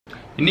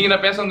இன்னைக்கு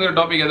நான் பேச வந்த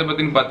டாபிக் எதை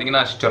பத்தின்னு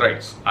பாத்தீங்கன்னா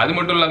ஸ்டெராய்ட்ஸ். அது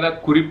மட்டும் இல்லாத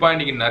குறிப்பா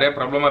இன்னைக்கு நிறைய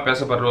பிரபலமா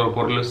பேசப்படுற ஒரு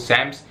பொருள்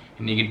சாம்ஸ்.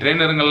 இன்னைக்கு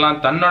ட்ரெயினருங்கெல்லாம்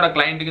தன்னோட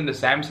கிளையண்ட்டுக்கு இந்த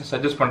சாம்ஸ்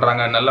சஜஸ்ட்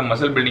பண்றாங்க, நல்ல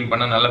மசில் பில்டிங்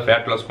பண்ண, நல்ல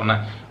ஃபேட் லாஸ் பண்ண.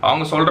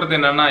 அவங்க சொல்றது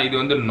என்னன்னா இது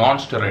வந்து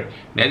நான் ஸ்டெராய்ட்.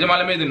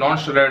 நிஜமாலுமே இது நான்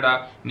ஸ்டெராய்டா?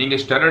 நீங்க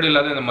ஸ்டெராய்டு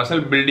இல்லாத இந்த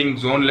மசில் பில்டிங்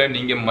ஜோன்ல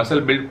நீங்க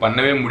மசில் பில்ட்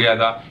பண்ணவே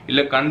முடியாதா,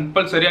 இல்ல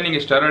கம்பல்சரியா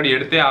நீங்க ஸ்டெராய்டு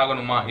எடுத்தே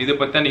ஆகணுமா? இதை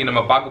பத்தி நீங்க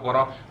நம்ம பார்க்க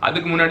போறோம்.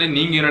 அதுக்கு முன்னாடி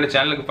நீங்க என்னோட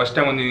சேனலுக்கு ஃபர்ஸ்ட்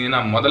டைம்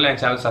வந்தீங்கன்னா முதல்ல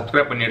என் சேனல்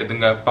சப்ஸ்கிரைப் பண்ணி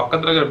எடுத்துங்க.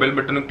 பக்கத்துல இருக்கிற பெல்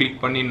பட்டனும்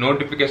கிளிக் பண்ணி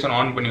நோட்டிபிகேஷன்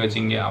ஆன் பண்ணி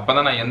வச்சிங்க.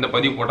 அப்பதான் நான் எந்த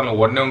பதிவு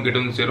போட்டாலும் உடனே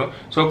உங்ககிட்ட வந்து சேரும்.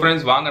 ஸோ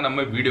ஃப்ரெண்ட்ஸ், வாங்க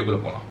நம்ம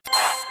வீடியோக்குள்ள போகலாம்.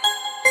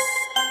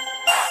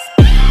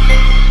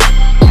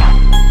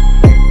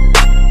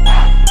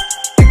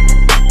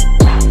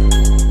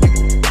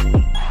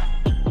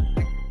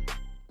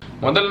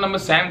 முதல்ல நம்ம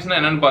சாம்ஸ்னா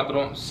என்னன்னு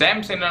பாத்துறோம்.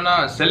 சாம்ஸ் என்னன்னா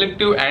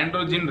செலக்டிவ்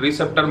ஆண்ட்ரோஜன்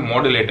ரிசெப்டர்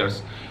மாடுலேட்டர்ஸ்.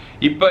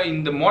 இப்போ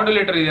இந்த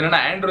மாடுலேட்டர் இது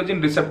என்னன்னா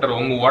ஆண்ட்ரோஜன் ரிசெப்டர்.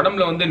 உங்க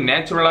உடம்புல வந்து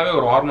நேச்சுரலாவே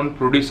ஒரு ஹார்மோன்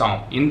ப்ரொடியூஸ்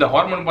ஆகும். இந்த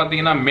ஹார்மோன்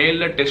பாத்தீங்கன்னா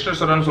மேல்ல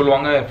டெஸ்டோஸ்டெரான்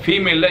சொல்லுவாங்க,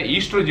 ஃபீமேல்ல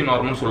ஈஸ்ட்ரோஜன்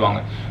ஹார்மோன்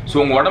சொல்லுவாங்க. ஸோ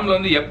உங்க உடம்புல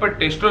வந்து எப்ப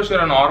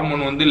டெஸ்டோஸ்டெரான்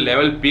ஹார்மோன் வந்து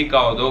லெவல் பீக்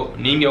ஆகுதோ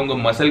நீங்க உங்க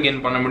மசில்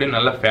கெயின் பண்ண முடியும்,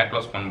 நல்ல ஃபேட்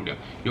லாஸ் பண்ண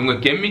முடியும். இவங்க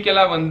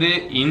கெமிக்கலா வந்து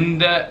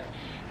இந்த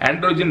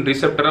ஆண்ட்ரோஜன்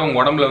ரிசெப்டரை உங்க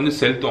உடம்புல வந்து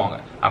செலுத்துவாங்க.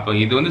 அப்போ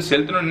இது வந்து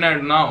செலுத்தணும் என்ன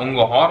ஆயிடும்னா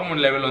உங்க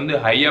ஹார்மோன் லெவல் வந்து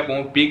ஹையா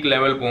போகும், பீக்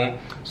லெவல் போகும்.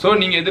 ஸோ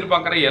நீங்க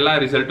எதிர்பார்க்குற எல்லா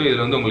ரிசல்ட்டும்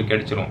இதுல வந்து உங்களுக்கு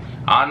கிடைச்சிரும்.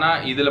 ஆனா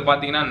இதுல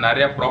பாத்தீங்கன்னா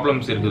நிறைய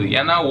ப்ராப்ளம்ஸ் இருக்குது.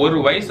 ஏன்னா ஒரு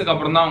வயசுக்கு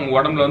அப்புறம் தான் உங்க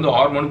உடம்புல வந்து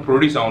ஹார்மோன்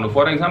ப்ரொடியூஸ் ஆகணும்.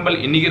 ஃபார் எக்ஸாம்பிள்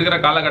இன்னைக்கு இருக்கிற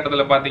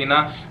காலகட்டத்தில் பாத்தீங்கன்னா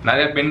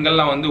நிறைய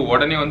பெண்கள்லாம் வந்து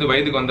உடனே வந்து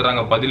வயதுக்கு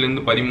வந்துடுறாங்க. 13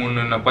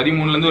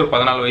 இருந்து ஒரு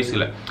 14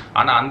 வயசுல.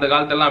 ஆனா அந்த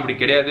காலத்தெல்லாம் அப்படி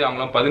கிடையாது.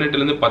 அவங்களாம் 18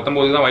 இருந்து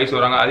 19 தான் வயசு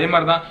வராங்க. அதே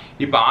மாதிரி தான்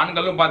இப்ப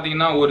ஆண்களும்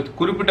பாத்தீங்கன்னா ஒரு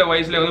குறிப்பிட்ட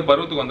வயசுல வந்து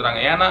பருவத்துக்கு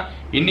வந்துடுறாங்க. ஏன்னா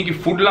இன்னைக்கு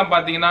ஃபுட்லாம்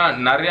பாத்தீங்கன்னா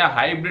நிறைய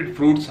ஹைபிரிட்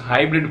ஃப்ரூட்ஸ்,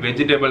 ஹைபிரிட்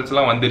வெஜிடபிள்ஸ்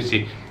எல்லாம் வந்துருச்சு.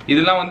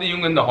 இதெல்லாம் வந்து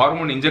இவங்க இந்த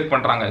ஹார்மோன் இன்ஜெக்ட்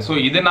பண்றாங்க. ஸோ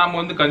இதை நாம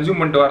வந்து கன்சியூம்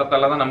பண்ணிட்டு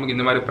வரதால தான் நமக்கு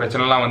இந்த மாதிரி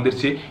பிரச்சனை எல்லாம்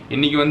வந்துருச்சு.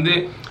 இன்னைக்கு வந்து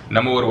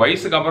நம்ம ஒரு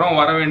வயசுக்கு அப்புறம்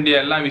வர வேண்டிய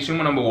எல்லா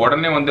விஷயமும் நம்ம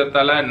உடனே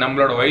வந்ததால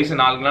நம்மளோட வயசு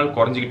நாளுக்கு நாள்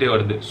குறைஞ்சிக்கிட்டே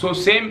வருது. ஸோ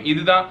சேம்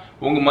இதுதான்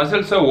உங்க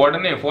மசில்ஸை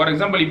உடனே. ஃபார்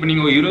எக்ஸாம்பிள் இப்போ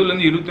நீங்க 20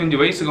 இருந்து 25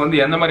 வயசுக்கு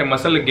வந்து எந்த மாதிரி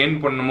மசிலை கெயின்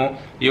பண்ணணுமோ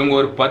இவங்க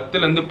ஒரு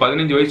 10 இருந்து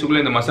 15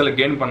 வயசுக்குள்ள இந்த மசிலை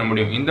கெயின் பண்ண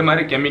முடியும். இந்த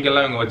மாதிரி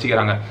கெமிக்கல்லாம் இவங்க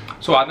வச்சுக்கிறாங்க.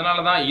 ஸோ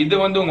அதனாலதான் இது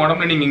வந்து உங்க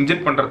உடம்புல நீங்க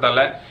இன்ஜெக்ட்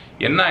பண்றதால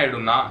என்ன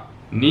ஆயிடும்னா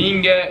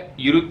நீங்க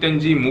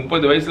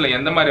 25-30 வயசுல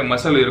எந்த மாதிரி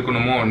மசில்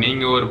இருக்கணுமோ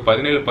நீங்க ஒரு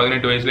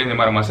 17-18 வயசுல இந்த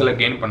மாதிரி மசிலை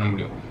கெயின் பண்ண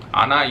முடியும்.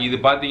 ஆனா இது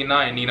பாத்தீங்கன்னா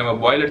இன்னைக்கு நம்ம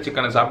பாய்லர்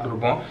சிக்கனை சாப்பிட்டு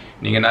இருப்போம்.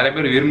 நீங்க நிறைய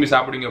பேர் விரும்பி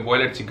சாப்பிடுவீங்க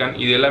பாய்லர் சிக்கன்.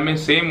 இது எல்லாமே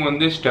சேம்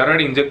வந்து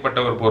ஸ்டெராய்டு இன்ஜெக்ட்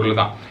பண்ண ஒரு பொருள்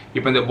தான்.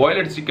 இப்போ இந்த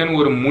பாய்லர் சிக்கன்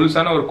ஒரு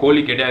முழுசான ஒரு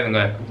கோழி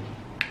கிடையாதுங்க.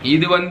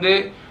 இது வந்து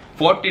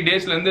 40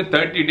 டேஸ்ல இருந்து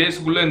 30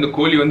 டேஸ்க்குள்ள இந்த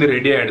கோழி வந்து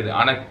ரெடி ஆயிடுது.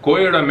 ஆனா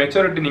கோழியோட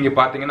மெச்சூரிட்டி நீங்க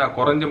பாத்தீங்கன்னா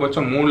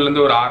குறைஞ்சபட்சம் 3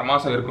 இருந்து ஒரு 6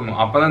 மாசம் இருக்கணும்.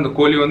 அப்பதான் இந்த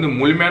கோழி வந்து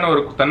முழுமையான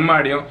ஒரு தன்மை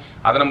அடையும்.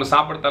 அதை நம்ம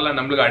சாப்பிடறதால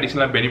நம்மளுக்கு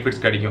அடிஷனல்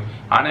பெனிஃபிட்ஸ் கிடைக்கும்.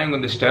 ஆனா இவங்க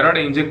இந்த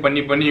ஸ்டெராய்டை இன்ஜெக்ட்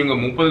பண்ணி இவங்க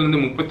 30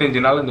 இருந்து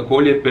 35 நாள் இந்த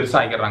கோழியை பெருசா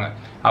ஆக்கிடுறாங்க.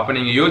 அப்ப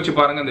நீங்க யோசிச்சு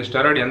பாருங்க இந்த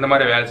ஸ்டெராய்டு எந்த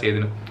மாதிரி வேலை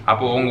செய்யுதுன்னு.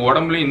 அப்போ உங்க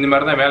உடம்புலயும் இந்த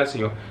மாதிரி தான் வேலை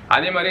செய்யும்.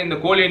 அதே மாதிரி இந்த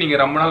கோழியை நீங்க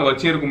ரொம்ப நாள்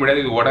வச்சிருக்க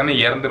முடியாது, இது உடனே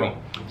இறந்துரும்.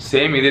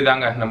 சேம் இதே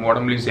தாங்க நம்ம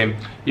உடம்புலயும் சேம்.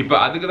 இப்ப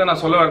அதுக்கு தான்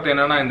நான் சொல்ல வரது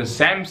என்னன்னா இந்த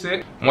சாம்ஸ்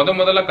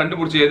முதல்ல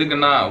கண்டுபிடிச்சி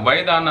எதுக்குன்னா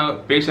வயதான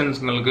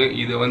பேஷண்ட்ஸ்களுக்கு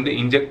இது வந்து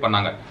இன்ஜெக்ட்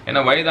பண்ணாங்க.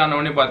 ஏன்னா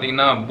வயதானவனே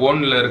பாத்தீங்கன்னா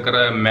போன்ல இருக்கிற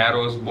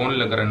மேரோஸ், போன்ல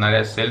இருக்கிற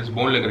நிறைய செல்ஸ்,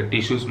 போன்ல இருக்கிற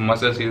டிஷ்யூஸ்,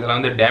 மசில்ஸ் இதெல்லாம்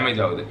வந்து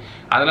டேமேஜ் ஆகுது.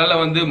 அதனால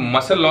வந்து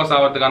மசில் லாஸ்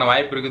ஆகிறதுக்கான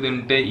வாய்ப்பு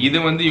இருக்குதுன்ட்டு இது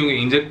வந்து இவங்க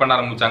இன்ஜெக்ட் பண்ண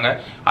ஆரம்பிச்சாங்க.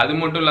 அது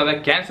மட்டும் இல்லாத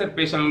கேன்சர்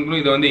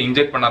பேஷண்ட்களுக்கும் இதை வந்து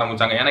இன்ஜெக்ட் பண்ண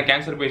ஆரம்பிச்சாங்க. ஏன்னா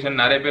கேன்சர்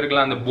பேஷண்ட் நிறைய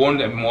பேருக்குலாம் அந்த போன்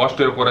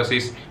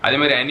ஆஸ்டியோபோரோசிஸ், அதே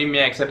மாதிரி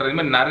அனிமியா எக்ஸெட்ரா இது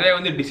மாதிரி நிறைய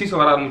வந்து டிசீஸ்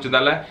வர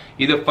ஆரம்பிச்சதால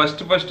இதை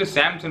ஃபர்ஸ்ட்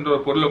சாம்ஸ் என்ற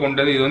ஒரு பொருளை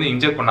கொண்டு வந்து இது வந்து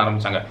இன்ஜெக்ட் பண்ண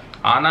ஆரம்பிச்சாங்க.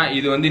 ஆனா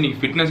இது வந்து இன்னைக்கு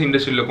ஃபிட்னஸ்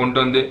இண்டஸ்ட்ரியில கொண்டு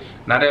வந்து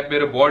நிறைய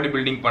பேர் பாடி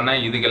பில்டிங் பண்ண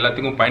இதுக்கு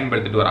எல்லாத்துக்கும்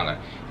பயன்படுத்திட்டு வராங்க.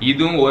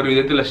 இதுவும் ஒரு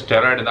விதத்துல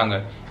ஸ்டெராய்டு தாங்க.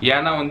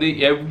 ஏன்னா வந்து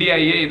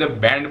FDIயே இதை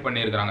பேன்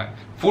பண்ணியிருக்காங்க.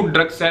 ஃபுட்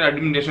ட்ரக்ஸ் அண்ட்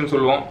அட்மினிஸ்ட்ரேஷன்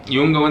சொல்லுவோம்.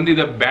 இவங்க வந்து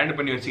இதை பேன்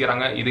பண்ணி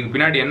வச்சுக்கிறாங்க. இதுக்கு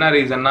பின்னாடி என்ன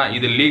ரீசன்னா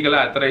இது லீகலா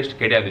அத்தரைஸ்ட்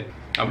கிடையாது.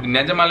 அப்படி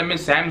நிஜமாலுமே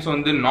சாம்ஸ்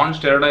வந்து நான்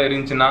ஸ்டெராய்டா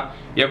இருந்துச்சுன்னா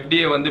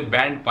FDA வந்து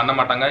பேன் பண்ண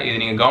மாட்டாங்க. இது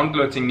நீங்க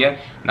கவனத்துல வச்சீங்க.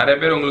 நிறைய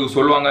பேர் உங்களுக்கு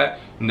சொல்லுவாங்க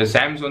இந்த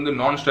சாம்ஸ் வந்து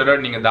நான்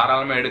ஸ்டெராய்டு, நீங்க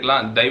தாராளமா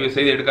எடுக்கலாம், தயவு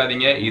செய்து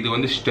எடுக்காதீங்க, இது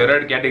வந்து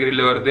ஸ்டெராய்டு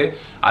கேட்டகரியில வருது.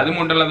 அது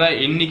மட்டும் இல்லாத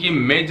இன்னைக்கு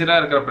மேஜரா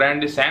இருக்கிற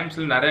பிராண்ட்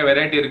சாம்ஸ்ல நிறைய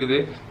வெரைட்டி இருக்குது.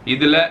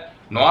 இதுல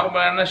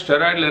நார்மலான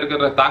ஸ்டெராய்டுல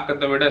இருக்கிற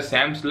தாக்கத்தை விட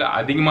சாம்ஸ்ல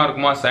அதிகமா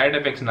இருக்குமா, சைடு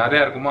எஃபெக்ட்ஸ் நிறைய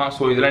இருக்குமா.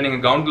 ஸோ இதெல்லாம் நீங்க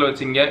கவுண்ட்ல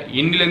வச்சீங்க.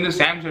 இன்னில இருந்து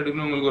சாம்ஸ்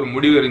எடுக்கணும் உங்களுக்கு ஒரு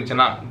முடிவு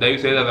இருந்துச்சுன்னா தயவு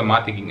செய்து அதை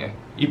மாத்திக்கிங்க.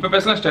 இப்ப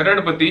பேசலாம்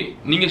ஸ்டெராய்டு பத்தி.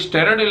 நீங்க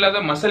ஸ்டெராய்டு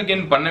இல்லாத மசில்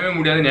கெயின் பண்ணவே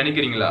முடியாதுன்னு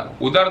நினைக்கிறீங்களா?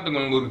 உதாரணத்துக்கு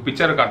உங்களுக்கு ஒரு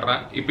பிக்சர்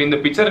காட்டுறேன். இப்ப இந்த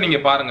பிக்சர்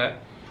நீங்க பாருங்க.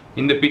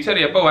 இந்த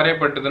பிக்சர் எப்ப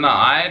வரையப்பட்டதுன்னா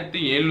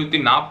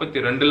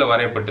 1742ல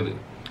வரையப்பட்டது.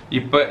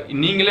 இப்ப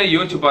நீங்களே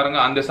யோசிச்சு பாருங்க,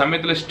 அந்த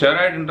சமயத்துல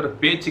ஸ்டெராய்டுன்ற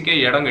பேச்சுக்கே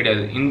இடம்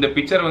கிடையாது. இந்த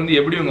பிக்சர் வந்து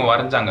எப்படி இவங்க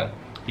வரைஞ்சாங்க?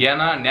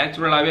 ஏன்னா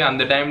நேச்சுரலாவே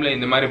அந்த டைம்ல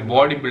இந்த மாதிரி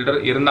பாடி பில்டர்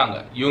இருந்தாங்க.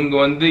 இவங்க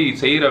வந்து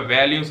செய்யற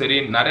வேலையும் சரி,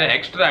 நிறைய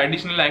எக்ஸ்ட்ரா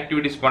அடிஷனல்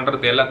ஆக்டிவிட்டிஸ்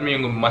பண்றது எல்லாத்துமே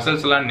இவங்க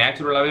மசில்ஸ் எல்லாம்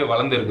நேச்சுரலாவே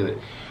வளர்ந்து இருக்குது.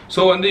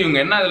 ஸோ வந்து இவங்க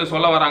என்ன இதுல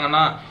சொல்ல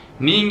வராங்கன்னா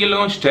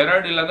நீங்களும்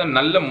ஸ்டெராய்டு இல்லாத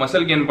நல்ல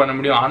மசில் கெயின் பண்ண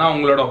முடியும். ஆனா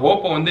உங்களோட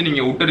ஹோப்பை வந்து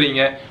நீங்க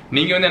விட்டுறீங்க.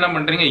 நீங்க வந்து என்ன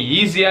பண்றீங்க,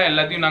 ஈஸியா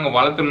எல்லாத்தையும் நாங்க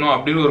வளர்த்தணும்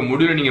அப்படின்னு ஒரு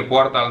முடிவுல நீங்க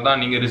போறதால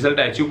தான் நீங்க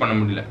ரிசல்ட் அச்சீவ் பண்ண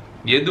முடியல.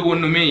 எது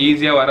ஒண்ணுமே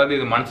ஈஸியா வராது,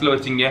 இது மனசுல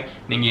வச்சுங்க.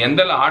 நீங்க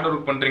எந்த ஹார்ட்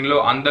ஒர்க் பண்றீங்களோ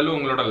அந்த அளவு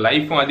உங்களோட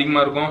லைஃபும்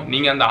அதிகமா இருக்கும்.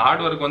 நீங்க அந்த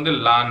ஹார்ட் ஒர்க் வந்து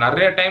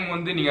நிறைய டைம்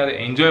வந்து நீங்க அதை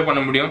என்ஜாய்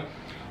பண்ண முடியும்.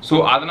 ஸோ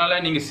அதனால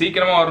நீங்க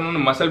சீக்கிரமா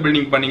வரணும்னு மசில்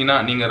பில்டிங் பண்ணீங்கன்னா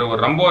நீங்க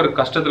ரொம்ப ஒரு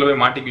கஷ்டத்துல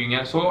போய் மாட்டிக்குவீங்க.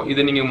 ஸோ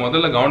இதை நீங்க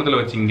முதல்ல கவனத்துல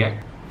வச்சுங்க.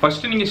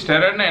 ஃபர்ஸ்ட் நீங்க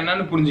ஸ்டெராய்டுனா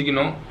என்னன்னு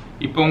புரிஞ்சுக்கணும்.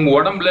 இப்போ உங்க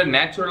உடம்புல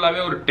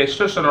நேச்சுரலாவே ஒரு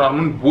டெஸ்டோஸ்டெரான்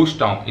ஹார்மோன்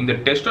பூஸ்ட் ஆகும். இந்த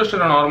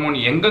டெஸ்டோஸ்டெரான் ஹார்மோன்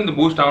எங்க இருந்து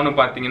பூஸ்ட் ஆகும்னு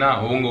பாத்தீங்கன்னா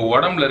உங்க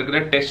உடம்புல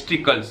இருக்கிற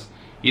டெஸ்டிகல்ஸ்,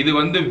 இது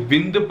வந்து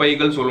விந்து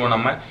பைகள் சொல்லுவோம்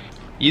நம்ம.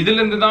 இதுல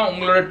இருந்து தான்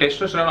உங்களோட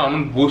டெஸ்டோஸ்டெரான்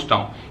ஹார்மோன் பூஸ்ட்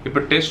ஆகும். இப்போ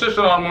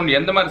டெஸ்டோஸ்டெரான் ஹார்மோன்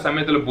எந்த மாதிரி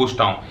சமயத்துல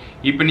பூஸ்ட் ஆகும்,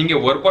 இப்போ நீங்க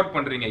ஒர்க் அவுட்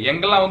பண்றீங்க,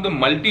 எங்கெல்லாம் வந்து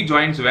மல்டி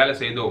ஜாயின்ட்ஸ் வேலை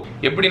செய்தோ,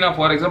 எப்படின்னா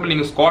ஃபார் எக்ஸாம்பிள்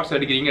நீங்க ஸ்குவாட்ஸ்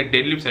அடிக்கிறீங்க,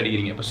 டெட் லிஃப்ட்ஸ்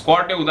அடிக்கிறீங்க. இப்போ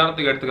ஸ்குவாட்டே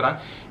உதாரணத்துக்கு எடுத்துக்கிறேன்.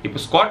 இப்போ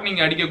ஸ்குவாட்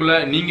நீங்க அடிக்கக்குள்ள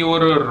நீங்க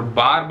ஒரு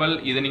பார்பல்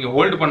இதை நீங்க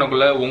ஹோல்டு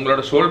பண்ணக்குள்ள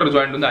உங்களோட ஷோல்டர்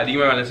ஜாயிண்ட் வந்து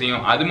அதிகமா வேலை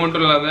செய்யும். அது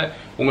மட்டும் இல்லாத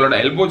உங்களோட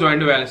எல்போ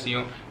ஜாயிண்ட் வேலை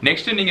செய்யும்.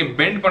 நெக்ஸ்ட் நீங்க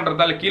பெண்ட்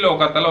பண்றதால கீழே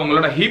உட்கார்த்தால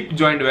உங்களோட ஹிப்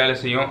ஜாயிண்ட் வேலை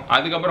செய்யும்.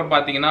 அதுக்கப்புறம்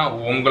பாத்தீங்கன்னா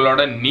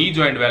உங்களோட நீ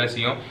ஜாயிண்ட் வேலை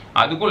செய்யும்.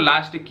 அதுக்கும்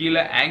லாஸ்ட்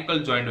கீழே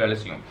ஆங்கிள் ஜாயிண்ட் வேலை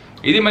செய்யும்.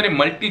 இதே மாதிரி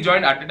மல்டி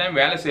ஜாயிண்ட் அட் டைம்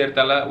வேலை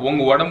செய்யறதால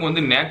உங்க உடம்பு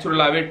வந்து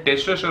நேச்சுரலாவே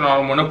டெஸ்டோஸ்டெரான்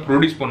ஹார்மோனை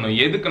ப்ரொடியூஸ் பண்ணும்.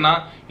 எதுக்குன்னா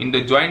இந்த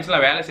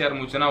ஜாயிண்ட்ஸ்லாம் வேலை செய்ய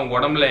ஆரம்பிச்சுன்னா உங்க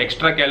உடம்புல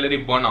எக்ஸ்ட்ரா கேலரி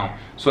பர்ன் ஆகும்.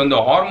 ஸோ இந்த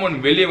ஹார்மோன்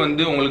வெளியே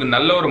வந்து உங்களுக்கு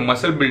நல்ல ஒரு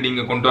மசில்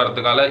பில்டிங்கை கொண்டு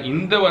வரதுக்காக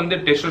இந்த வந்து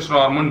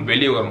டெஸ்டோஸ்டெரான் ஹார்மோன்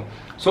வெளியே வரும்.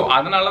 ஸோ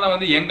அதனால தான்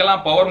வந்து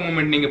எங்கெல்லாம் பவர்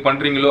மூவ்மெண்ட் நீங்க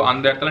பண்றீங்களோ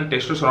அந்த இடத்துல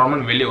டெஸ்டோஸ்டெரான்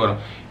ஹார்மோன் வெளியே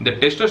வரும். இந்த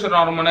டெஸ்டோஸ்டெரான்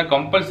ஹார்மோனை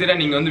கம்பல்சரியா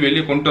நீங்க வந்து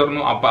வெளியே கொண்டு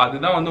வரணும். அப்ப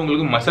அதுதான் வந்து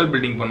உங்களுக்கு மசில்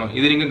பில்டிங் பண்ணும்.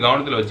 இது நீங்க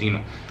கவனத்தில்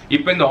வச்சுக்கணும்.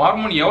 இப்போ இந்த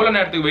ஹார்மோன் எவ்வளவு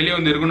நேரத்துக்கு வெளியே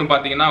வந்து இருக்குன்னு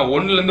பாத்தீங்கன்னா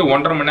 1 to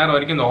 1.5 மணி நேரம்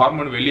வரைக்கும் இந்த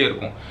ஹார்மோன் வெளியே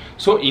இருக்கும்.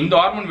 ஸோ இந்த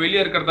ஹார்மோன்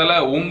வெளியே இருக்கிறதால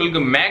உங்களுக்கு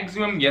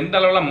மேக்ஸிமம் எந்த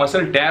அளவுல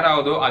மசில் டேர்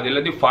ஆகுதோ அது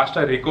எல்லாத்தையும்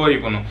ஃபாஸ்டா ரிகவரி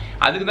பண்ணும்.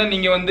 அதுக்கு தான்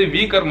நீங்க வந்து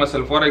weaker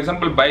muscle, for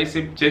example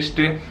பைசிப்,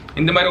 chest,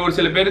 இந்த மாதிரி ஒரு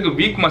சில பேருக்கு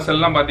வீக்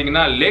மசில்லாம்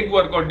பாத்தீங்கன்னா லெக்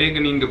ஒர்க் அவுட்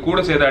டேக்கு நீங்க கூட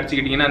சேர்த்து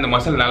அடிச்சுக்கிட்டீங்கன்னா அந்த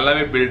மசில்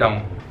நல்லாவே பில்ட்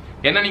ஆகும்.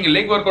 ஏன்னா நீங்க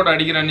லெக் ஒர்க் அவுட்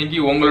அடிக்கிற அன்னைக்கு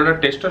உங்களோட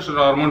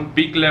டெஸ்டோஸ்டெரான் ஹார்மோன்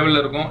பீக் லெவல்ல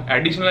இருக்கும்.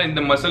 அடிஷனலா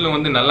இந்த மசில்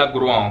வந்து நல்லா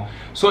குரோ ஆகும்.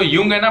 ஸோ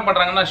இவங்க என்ன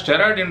பண்றாங்கன்னா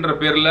ஸ்டெராய்டுன்ற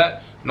பேர்ல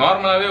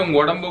நார்மலாவே உங்க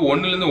உடம்பு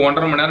 1 to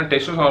 1.5 மணி நேரம்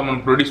டெஸ்டோஸ்டெரான் ஹார்மோன்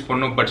ப்ரொடியூஸ்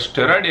பண்ணும். பட்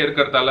ஸ்டெராய்டு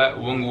இருக்கிறதால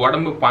உங்க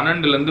உடம்பு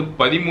 12 to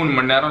 13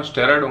 மணி நேரம்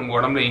ஸ்டெராய்டு உங்க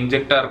உடம்புல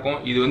இன்ஜெக்டா இருக்கும்.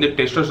 இது வந்து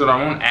டெஸ்டோஸ்டெரான்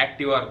ஹார்மோன்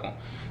ஆக்டிவா இருக்கும்.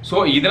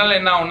 ஸோ இதனால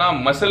என்ன ஆகும்னா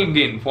மசில்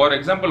கெயின், ஃபார்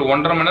எக்ஸாம்பிள்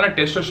 1.5 மணி நேரம்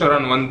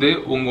டெஸ்டோஸ்டெரான் வந்து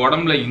உங்க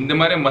உடம்புல இந்த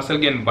மாதிரி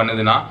மசில் கெயின்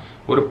பண்ணுதுன்னா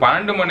ஒரு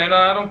 12 மணி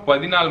நேரம்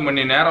 14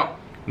 மணி நேரம்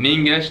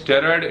நீங்க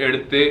ஸ்டெராய்டு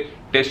எடுத்து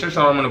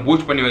டெஸ்டோஸ்டெரான் ஹார்மோனை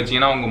பூஸ்ட் பண்ணி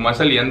வச்சீங்கன்னா உங்க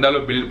மசில் எந்த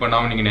அளவு பில்ட்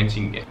பண்ணாம நீங்க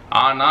நினைச்சீங்க.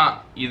 ஆனா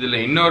இதுல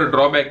இன்னொரு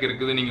டிராபேக்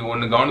இருக்குது. நீங்க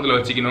ஒன்னு கவனத்துல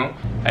வச்சுக்கணும்.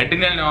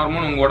 அட்ரினலின்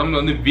ஹார்மோன் உங்க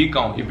உடம்புல வந்து வீக்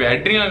ஆகும். இப்போ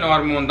அட்ரினலின்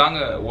ஹார்மோன்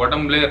தாங்க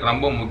உடம்புல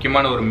ரொம்ப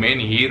முக்கியமான ஒரு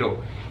மெயின் ஹீரோ.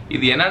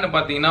 இது என்னன்னு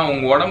பாத்தீங்கன்னா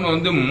உங்க உடம்புல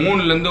வந்து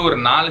 3 to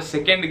 4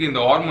 செகண்டுக்கு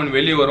இந்த ஹார்மோன்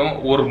வெளியே வரும்.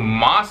 ஒரு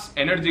மாஸ்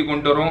எனர்ஜி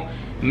கொண்டு வரும்.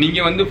 நீங்க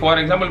வந்து ஃபார்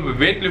எக்ஸாம்பிள் இப்போ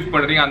வெயிட் லிஃப்ட்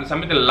பண்றீங்க, அந்த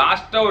சமயத்தில்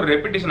லாஸ்டா ஒரு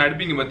ரெப்பிடேஷன்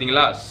அடிப்பீங்க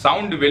பாத்தீங்களா,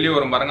 சவுண்ட் வெளியே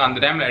வரும் பாருங்க. அந்த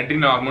டைம்ல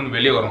அட்ரினல் ஹார்மோன்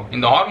வெளியே வரும்.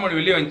 இந்த ஹார்மோன்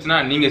வெளியே வந்துச்சுன்னா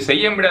நீங்க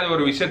செய்ய முடியாத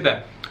ஒரு விஷயத்த,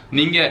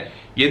 நீங்க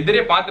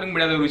எதிரே பார்த்துக்க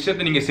முடியாத ஒரு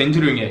விஷயத்தை நீங்க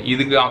செஞ்சிருவீங்க.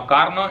 இதுக்கு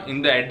காரணம்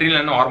இந்த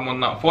அட்ரினல்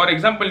ஹார்மோன் தான். ஃபார்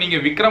எக்ஸாம்பிள் நீங்க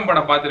விக்ரம்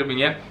படம்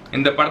பார்த்திருப்பீங்க.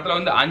 இந்த படத்துல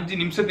வந்து 5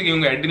 நிமிஷத்துக்கு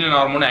இவங்க அட்ரினல்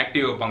ஹார்மோன்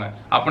ஆக்டிவ் வைப்பாங்க.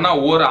 அப்பனா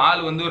ஒரு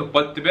ஆள் வந்து ஒரு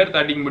 10 பேர்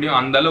தட்டிக்க முடியும்.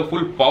 அந்த அளவு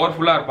ஃபுல்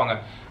பவர்ஃபுல்லா இருப்பாங்க.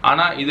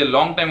 ஆனா இது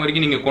லாங் டைம்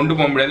வரைக்கும் நீங்க கொண்டு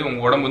போக முடியாது.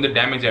 உங்க உடம்பு வந்து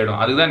டேமேஜ் ஆயிடும்.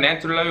 அதுதான்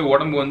நேச்சுரலாவே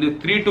உடம்பு வந்து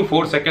 3 to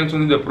 4 செகண்ட்ஸ்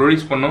வந்து இதை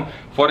ப்ரொடியூஸ் பண்ணும்.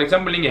 ஃபார்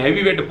எக்ஸாம்பிள் நீங்க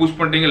ஹெவி வெயிட் புஷ்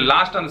பண்றீங்க,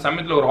 லாஸ்ட் அந்த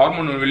சமயத்துல ஒரு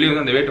ஹார்மோன் வெளியே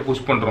வந்து அந்த வெயிட்டை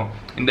புஷ் பண்றோம்.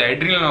 இந்த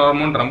அட்ரினல்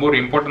ஹார்மோன் ரொம்ப ஒரு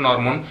இம்பார்ட்டன்ட்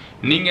ஹார்மோன்.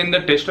 நீங்க இந்த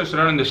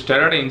டெஸ்டோஸ்டெரான் இந்த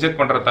ஸ்டெராய்டை இன்ஜெக்ட்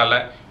பண்றதால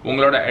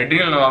உங்களோட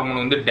அட்ரினல்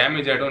ஹார்மோன் வந்து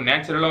டேமேஜ் ஆயிடும்.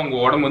 நேச்சுரலா உங்க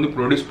உடம்பு வந்து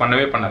ப்ரொடியூஸ்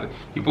பண்ணவே பண்ணாது.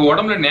 இப்போ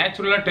உடம்புல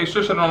நேச்சுரலா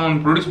டெஸ்டோஸ்டெரான்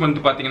ஹார்மோன் ப்ரொடியூஸ்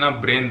பண்ணி பாத்தீங்கன்னா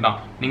பிரெயின் தான்.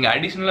 நீங்க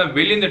அடிஷனலா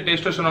வெளியே இந்த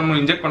டெஸ்டோஸ்டெரான் ஹார்மோன்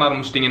இன்ஜெக்ட் பண்ண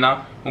ஆரம்பிச்சிட்டீங்கன்னா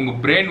உங்க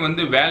பிரெயின்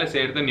வந்து வேலை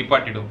செய்யறதை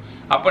நிப்பாட்டிடும்.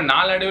 அப்ப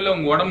நாளடைவில்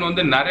உங்க உடம்புல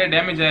வந்து நிறைய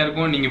டேமேஜ்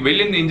ஆயிருக்கும். நீங்க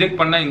வெளியே இருந்து இன்ஜெக்ட்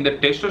பண்ண இந்த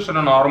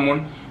டெஸ்டோஸ்டெரான் ஹார்மோன்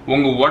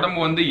உங்க உடம்பு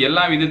வந்து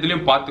எல்லா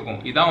விதத்திலையும்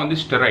பார்த்துக்கும். இதான் வந்து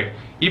ஸ்டெராய்டு.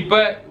 இப்ப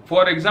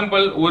ஃபார்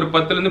எக்ஸாம்பிள் ஒரு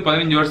 10 to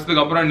 15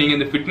 வருஷத்துக்கு அப்புறம் நீங்க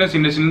இந்த ஃபிட்னஸ்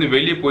இண்டஸ்ட்ரியில இருந்து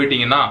வெளியே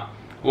போயிட்டீங்கன்னா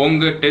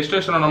உங்க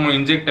டெஸ்டோஸ்டெரான் ஹார்மோன்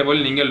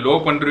இன்ஜெக்டபிள் நீங்க லோ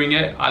பண்றீங்க.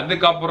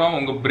 அதுக்கப்புறம்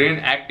உங்க பிரெயின்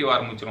ஆக்டிவ்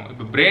ஆரம்பிச்சிடும்.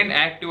 இப்போ பிரெயின்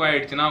ஆக்டிவ்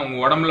ஆயிடுச்சுன்னா உங்க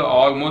உடம்புல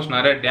ஆல்மோஸ்ட்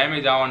நிறைய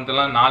டேமேஜ்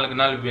ஆகாதெல்லாம் நாளுக்கு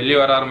நாள் வெளியே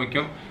வர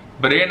ஆரம்பிக்கும்.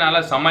 பிரெயினால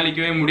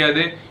சமாளிக்கவே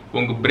முடியாது.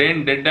 உங்க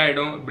பிரெயின் டெட்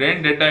ஆயிடும்.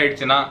 பிரெயின் டெட்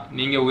ஆயிடுச்சுன்னா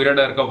நீங்க உயிரோட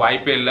இருக்க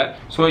வாய்ப்பே இல்லை.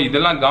 ஸோ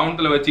இதெல்லாம்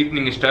கவனத்துல வச்சுட்டு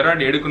நீங்க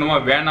ஸ்டெராய்டு எடுக்கணுமா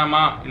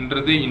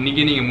வேணாமான்றது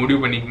இன்னைக்கு நீங்க முடிவு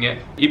பண்ணிக்கங்க.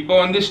 இப்போ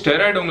வந்து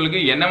ஸ்டெராய்டு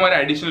உங்களுக்கு என்ன மாதிரி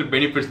அடிஷனல்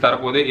பெனிஃபிட்ஸ்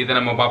தரப்போகுது இதை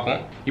நம்ம பார்ப்போம்.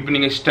 இப்போ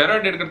நீங்க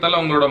ஸ்டெராய்டு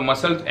எடுக்கிறதால உங்களோட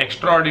மசில்ஸ்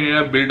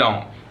எக்ஸ்ட்ராஆர்டினரியா பில்ட்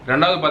ஆகும்.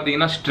 ரெண்டாவது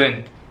பாத்தீங்கன்னா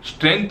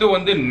ஸ்ட்ரென்த்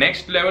வந்து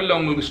நெக்ஸ்ட் லெவல்ல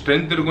உங்களுக்கு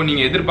ஸ்ட்ரென்த் இருக்கும்.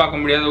 நீங்க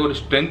எதிர்பார்க்க முடியாத ஒரு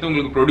ஸ்ட்ரென்த்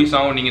உங்களுக்கு ப்ரொடியூஸ்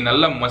ஆகும். நீங்க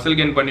நல்லா மசில்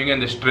கெயின் பண்ணுவீங்க.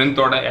 அந்த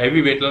ஸ்ட்ரென்த்தோட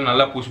ஹெவி வெயிட்ல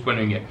நல்லா புஷ்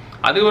பண்ணுவீங்க.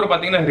 அதுக்கப்புறம்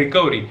பாத்தீங்கன்னா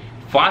ரிகவரி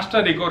ஃபாஸ்டா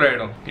ரிகவர்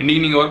ஆயிடும்.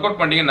 இன்னைக்கு நீங்க ஒர்க் அவுட்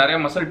பண்ணீங்க, நிறைய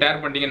மசில்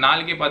டேர் பண்ணீங்க,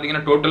 நாளைக்கே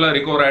பாத்தீங்கன்னா டோட்டலா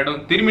ரிகவர் ஆயிடும்.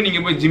 திரும்பி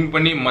நீங்க போய் ஜிம்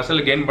பண்ணி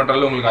மசில் கெயின்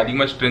பண்றதுல உங்களுக்கு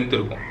அதிகமா ஸ்ட்ரென்த்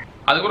இருக்கும்.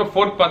 அதுக்கப்புறம்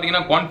ஃபோர்த்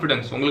பாத்தீங்கன்னா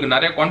கான்ஃபிடன்ஸ். உங்களுக்கு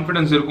நிறைய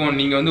கான்ஃபிடன்ஸ் இருக்கும்.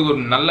 நீங்க வந்து ஒரு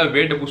நல்ல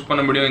வெயிட்டை புஷ்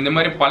பண்ண முடியும். இந்த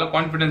மாதிரி பல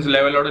கான்ஃபிடன்ஸ்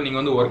லெவலோட நீங்க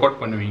வந்து ஒர்க்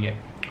அவுட் பண்ணுவீங்க.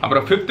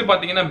 அப்புறம் 5th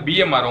பாத்தீங்கன்னா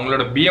BMR,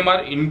 உங்களோட BMR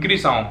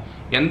இன்க்ரீஸ் ஆகும்.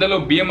 எந்த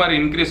அளவு BMR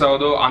இன்க்ரீஸ்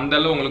ஆகுதோ அந்த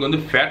அளவு உங்களுக்கு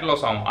வந்து ஃபேட்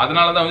லாஸ் ஆகும்.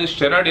 அதனால தான் வந்து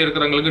ஸ்டெராய்டு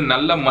இருக்கிறவங்களுக்கு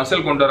நல்ல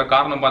மசில் கொண்டு வர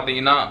காரணம்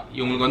பாத்தீங்கன்னா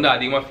இவங்களுக்கு வந்து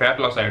அதிகமாக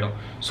ஃபேட் லாஸ் ஆயிடும்.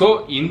 ஸோ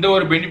இந்த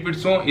ஒரு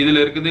பெனிஃபிட்ஸும்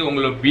இதுல இருக்குது.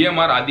 உங்களோட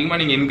BMR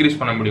அதிகமாக நீங்க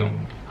இன்க்ரீஸ் பண்ண முடியும்.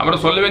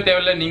 அப்புறம் சொல்லவே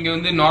தேவையில்லை, நீங்க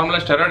வந்து நார்மலா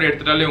ஸ்டெராய்டு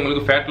எடுத்துட்டாலே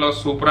உங்களுக்கு ஃபேட்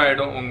லாஸ் சூப்பரா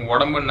ஆயிடும். உங்க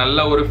உடம்பு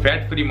நல்ல ஒரு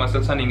ஃபேட் ஃப்ரீ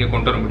மசில்ஸா நீங்க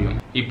கொண்டு வர முடியும்.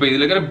 இப்போ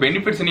இதுல இருக்கிற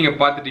பெனிஃபிட்ஸ் நீங்க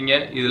பாத்துட்டீங்க.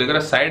 இதுல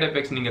இருக்கிற சைடு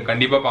எஃபெக்ட்ஸ் நீங்க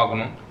கண்டிப்பா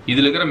பார்க்கணும்.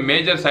 இதுல இருக்கிற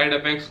மேஜர் சைடு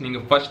எஃபெக்ட்ஸ்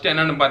நீங்க ஃபர்ஸ்ட்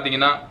என்னன்னு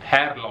பாத்தீங்கன்னா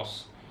ஹேர் லாஸ்.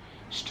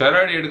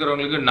 ஸ்டெராய்டு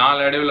எடுக்கிறவங்களுக்கு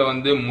நாளடைவில்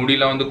வந்து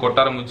முடியெல்லாம் வந்து கொட்ட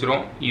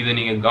ஆரம்பிச்சிடும். இதை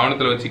நீங்க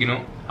கவனத்தில்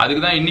வச்சுக்கணும்.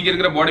 அதுக்கு தான் இன்னைக்கு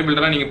இருக்கிற பாடி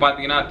பில்டர்லாம் நீங்க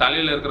பாத்தீங்கன்னா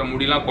தலையில இருக்கிற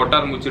முடியெல்லாம் கொட்ட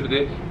ஆரம்பிச்சிடுது.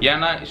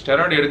 ஏன்னா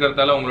ஸ்டெராய்டு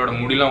எடுக்கிறதால உங்களோட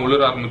முடியெல்லாம்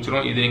உளுர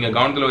ஆரம்பிச்சிடும். இது நீங்க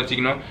கவனத்தில்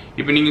வச்சுக்கணும்.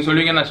 இப்போ நீங்க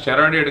சொல்லுவீங்க நான்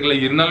ஸ்டெராய்டு எடுக்கல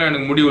இருந்தாலும்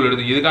எனக்கு முடி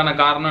உளுருது. இதுக்கான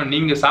காரணம்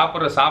நீங்க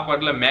சாப்பிட்ற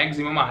சாப்பாட்டுல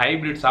மேக்ஸிமம்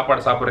ஹைபிரிட்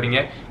சாப்பாடு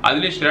சாப்பிட்றீங்க.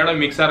 அதுலேயும்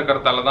ஸ்டெராய்டு மிக்ஸா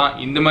இருக்கிறதால தான்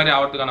இந்த மாதிரி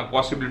ஆகிறதுக்கான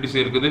பாசிபிலிட்டிஸ்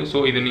இருக்குது.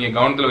 ஸோ இதை நீங்க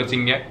கவனத்தில்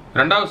வச்சுங்க.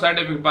 ரெண்டாவது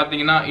சைடு எஃபெக்ட்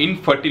பாத்தீங்கன்னா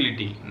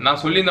இன்ஃபர்டிலிட்டி.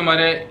 நான் சொல்லி இந்த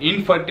மாதிரி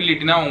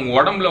இன்ஃபர்டிலிட்டினா உங்க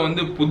உடம்புல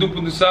வந்து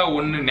புதுசா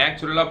ஒன்னு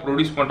நேச்சுரலா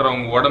ப்ரொடியூஸ் பண்ற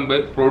உங்க உடம்பு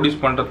ப்ரொடியூஸ்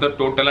பண்றத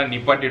டோட்டலா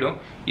நிப்பாட்டிடும்.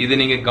 இது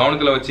நீங்க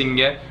கவனத்துல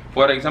வச்சுங்க.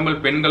 ஃபார் எக்ஸாம்பிள்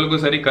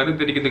பெண்களுக்கும் சரி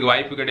கருத்தரிக்கிறதுக்கு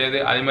வாய்ப்பு கிடையாது.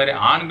 அதே மாதிரி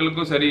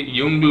ஆண்களுக்கும் சரி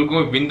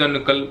இவங்களுக்கும்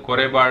விந்தணுக்கள்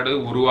குறைபாடு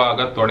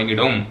உருவாக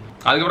தொடங்கிடும்.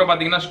 அதுக்கப்புறம்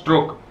பாத்தீங்கன்னா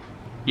ஸ்ட்ரோக்.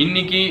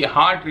 இன்னைக்கு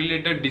ஹார்ட்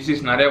ரிலேட்டட்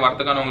டிசீஸ் நிறைய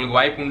வரதுக்கான உங்களுக்கு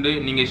வாய்ப்பு உண்டு.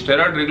 நீங்க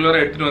ஸ்டெராய்டு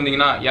ரெகுலரா எடுத்துட்டு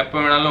வந்தீங்கன்னா எப்ப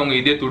வேணாலும் உங்க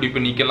இதே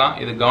துடிப்பு நிக்கலாம்.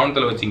 இது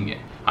கவனத்துல வச்சுங்க.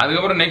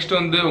 அதுக்கப்புறம் நெக்ஸ்ட்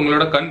வந்து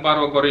உங்களோட கண்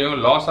பார்வை குறையும்.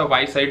 லாஸ் ஆஃப்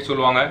ஐ சைட்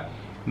சொல்லுவாங்க.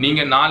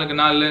 நீங்க நாளுக்கு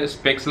நாள்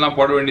ஸ்பெக்ஸ் எல்லாம்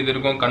போட வேண்டியது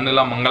இருக்கும்.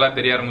 கண்ணெல்லாம் மங்களா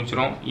தெரிய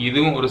ஆரம்பிச்சிடும்.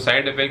 இதுவும் ஒரு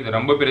சைடு எஃபெக்ட்,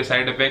 ரொம்ப பெரிய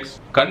சைடு எஃபெக்ட்ஸ்.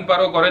 கண்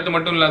பார்வை குறையது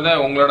மட்டும் இல்லாத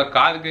உங்களோட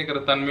காது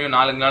கேட்கற தன்மையும்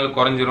நாளுக்கு நாள்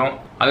குறைஞ்சிரும்.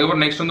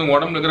 அதுக்கப்புறம் நெக்ஸ்ட் வந்து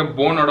உடம்புல இருக்கிற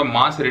போனோட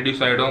மாஸ்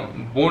ரெடியூஸ் ஆயிடும்.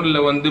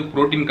 போன்ல வந்து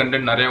புரோட்டீன்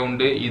கண்டென்ட் நிறைய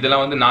உண்டு.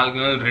 இதெல்லாம் வந்து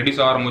நாளுக்கு நாள்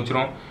ரெடியூஸ் ஆக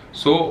ஆரம்பிச்சிடும்.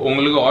 ஸோ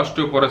உங்களுக்கு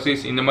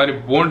ஆஸ்டியோபோரோசிஸ் இந்த மாதிரி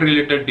போன்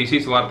ரிலேட்டட்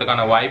டிசீஸ்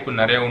வரதுக்கான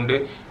வாய்ப்பு நிறைய உண்டு.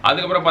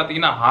 அதுக்கப்புறம்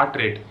பாத்தீங்கன்னா ஹார்ட்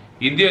ரேட்,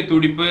 இதய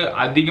துடிப்பு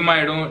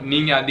அதிகமாயிடும்.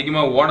 நீங்க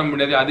அதிகமா ஓட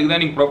முடியாது. அதுக்கு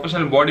தான் நீங்க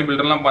ப்ரொஃபஷனல் பாடி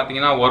பில்டர்லாம்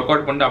பாத்தீங்கன்னா ஒர்க்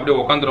அவுட் பண்ணிட்டு அப்படியே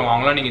உட்காந்துருவாங்க.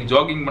 அவங்களாம் நீங்க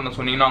ஜாகிங் பண்ண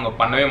சொன்னீங்கன்னா அவங்க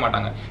பண்ணவே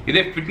மாட்டாங்க.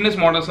 இதே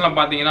ஃபிட்னஸ் மாடல்ஸ்லாம்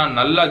பாத்தீங்கன்னா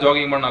நல்லா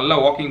ஜாகிங் பண்ண நல்லா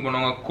வாக்கிங்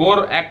பண்ணுவாங்க.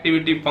 கோர்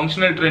ஆக்டிவிட்டி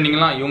ஃபங்க்ஷனல்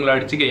ட்ரைனிங்லாம் இவங்களை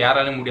அடிச்சுக்க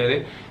யாராலும் முடியாது.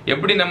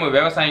 எப்படி நம்ம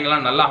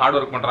விவசாயிகள்லாம் நல்லா ஹார்ட்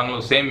ஒர்க்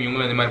பண்றாங்களோ சேம்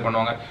இவங்களும் இந்த மாதிரி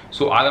பண்ணுவாங்க.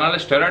 ஸோ அதனால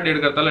ஸ்டெராய்டு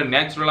எடுக்கிறதால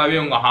நேச்சுரலாவே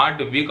உங்க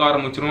ஹார்ட் வீக்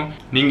ஆரம்பிச்சிடும்.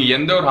 நீங்க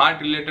எந்த ஒரு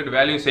ஹார்ட் ரிலேட்டட்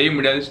வேலையும் செய்ய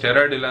முடியாது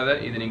ஸ்டெராய்டு இல்லாத.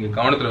 இது நீங்க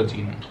கவனத்தில்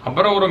வச்சுக்கணும்.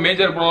 அப்புறம் ஒரு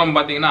மேஜர் ப்ராப்ளம்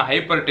பாத்தீங்கன்னா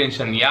ஹைப்பர்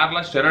டென்ஷன்.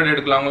 யாரெல்லாம் ஸ்டெராய்டு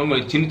எடுக்கலாங்களோ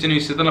உங்களுக்கு சின்ன சின்ன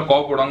விஷயத்துல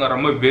கோவப்படுவாங்க,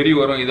 ரொம்ப வெறி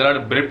வரும்.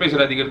 இதெல்லாம் பிளட்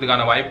பிரஷர்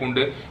அதிகரிக்கிறதுக்கான வாய்ப்பு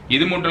உண்டு.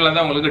 இது மட்டும்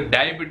இல்லாத உங்களுக்கு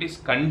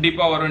டயபெட்டிஸ்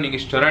கண்டிப்பா வரும். நீங்க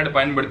ஸ்டெராய்டு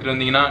பயன்படுத்திட்டு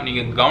வந்தீங்கன்னா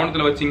நீங்க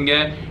கவனத்தில் வச்சுங்க.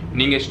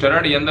 நீங்க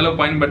ஸ்டெராய்டு எந்த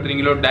அளவு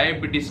பயன்படுத்துறீங்களோ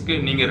டயபெட்டிஸ்க்கு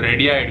நீங்க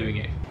ரெடி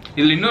ஆயிடுவீங்க.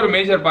 இதுல இன்னொரு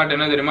மேஜர் பார்ட்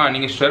என்ன தெரியுமா,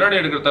 நீங்க ஸ்டெராய்டு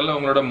எடுக்கிறதால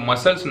உங்களோட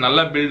மசில்ஸ்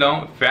நல்லா பில்ட்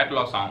ஆகும், ஃபேட்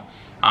லாஸ் ஆகும்.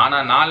 ஆனா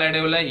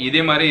நாளடைவில்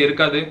இதே மாதிரி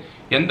இருக்காது.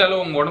 எந்த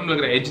அளவு உங்க உடம்புல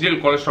இருக்கிற HDL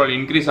கொலஸ்ட்ரால்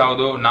இன்க்ரீஸ்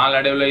ஆகுதோ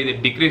நாளடைவில் இது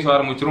டிக்ரீஸ் ஆக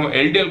ஆரம்பிச்சிடும்.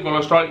 LDL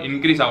கொலஸ்ட்ரால்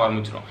இன்க்ரீஸ் ஆக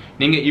ஆரம்பிச்சிடும்.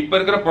 நீங்க இப்ப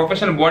இருக்கிற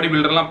ப்ரொஃபஷனல் பாடி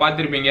பில்டர்லாம்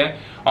பார்த்திருப்பீங்க.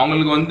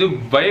 அவங்களுக்கு வந்து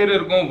வயிறு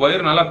இருக்கும்,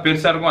 வயிறு நல்லா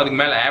பெருசா இருக்கும், அதுக்கு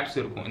மேல ஆப்ஸ்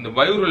இருக்கும். இந்த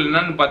வயிறு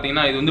என்னன்னு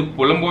பாத்தீங்கன்னா இது வந்து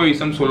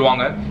புலம்போயிசம்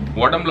சொல்லுவாங்க.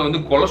 உடம்புல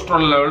வந்து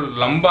கொலஸ்ட்ரால் லெவல்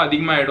ரொம்ப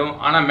அதிகமாயிடும்.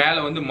 ஆனா மேல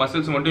வந்து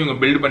மசில்ஸ் மட்டும் இவங்க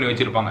பில்ட் பண்ணி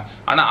வச்சிருப்பாங்க.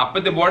 ஆனா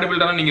அப்பத்த பாடி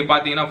பில்டரா நீங்க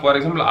பாத்தீங்கன்னா ஃபார்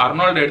எக்ஸாம்பிள்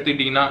அர்னால்டு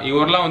எடுத்துக்கிட்டீங்கன்னா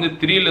இவரெல்லாம் வந்து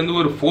 3ல இருந்து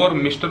ஒரு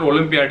 4 மிஸ்டர்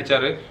ஒலிம்பியா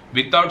அடிச்சாரு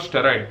வித்தவுட்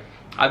ஸ்டெராய்டு.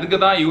 அதுக்கு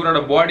தான் இவரோட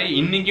பாடி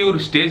இன்னைக்கு ஒரு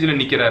ஸ்டேஜ்ல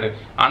நிக்கிறாரு.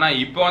 ஆனா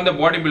இப்போ வந்த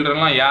பாடி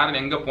பில்டர்லாம் யார்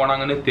எங்க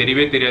போனாங்கன்னு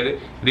தெரியவே தெரியாது.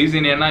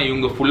 ரீசன் ஏன்னா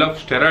இவங்க ஃபுல்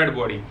ஆஃப் ஸ்டெராய்டு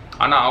பாடி.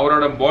 ஆனா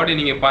அவரோட பாடி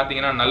நீங்க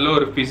பாத்தீங்கன்னா நல்ல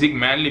ஒரு பிசிக்,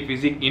 மேன்லி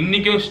பிசிக்.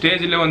 இன்னைக்கும்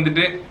ஸ்டேஜ்ல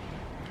வந்துட்டு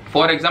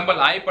ஃபார் எக்ஸாம்பிள்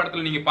ஐ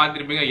படத்துல நீங்க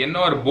பாத்திருப்பீங்க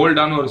என்ன ஒரு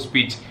போல்டான ஒரு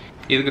ஸ்பீச்.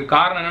 இதுக்கு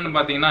காரணம் என்னன்னு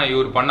பாத்தீங்கன்னா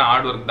இவர் பண்ண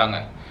ஹார்ட் ஒர்க் தாங்க.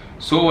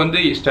 ஸோ வந்து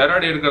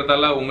ஸ்டெராய்டு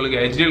எடுக்கிறதால உங்களுக்கு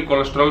HDL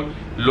கொலஸ்ட்ரால்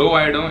லோ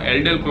ஆகிடும்,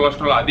 LDL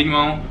கொலஸ்ட்ரால்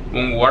அதிகமாகும்,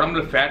 உங்கள்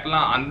உடம்புல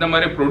ஃபேட்லாம் அந்த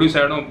மாதிரி ப்ரொடியூஸ்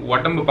ஆகிடும்.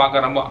 உடம்பு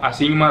பார்க்க ரொம்ப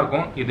அசிங்கமாக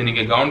இருக்கும். இது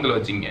நீங்கள் கவனத்தில்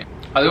வச்சுங்க.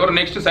 அதுக்கப்புறம்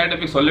நெக்ஸ்ட் சைட்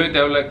எஃபெக்ட் சொல்லவே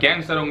தேவையில்ல.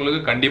 கேன்சர்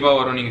உங்களுக்கு கண்டிப்பாக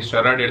வரும் நீங்கள்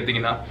ஸ்டெராய்டு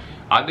எடுத்தீங்கன்னா.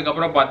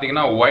 அதுக்கப்புறம்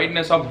பார்த்தீங்கன்னா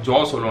ஒயிட்னஸ் ஆஃப் ஜா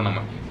சொல்லுவோம்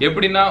நம்ம.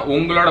 எப்படின்னா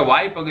உங்களோட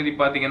வாய் பகுதி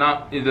பார்த்தீங்கன்னா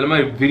இதில்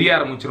மாதிரி விரிய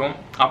ஆரம்பிச்சிடும்.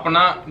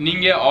 அப்போனா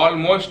நீங்கள்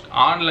ஆல்மோஸ்ட்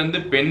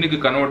ஆண்லேருந்து பெண்ணுக்கு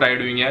கன்வெர்ட்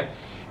ஆகிடுவீங்க.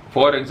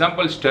 ஃபார்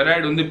எக்ஸாம்பிள்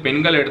ஸ்டெராய்டு வந்து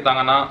பெண்கள்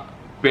எடுத்தாங்கன்னா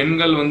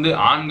பெண்கள் வந்து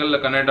ஆண்கள்ல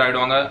கன்வெர்ட்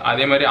ஆயிடுவாங்க.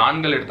 அதே மாதிரி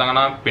ஆண்கள்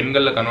எடுத்தாங்கன்னா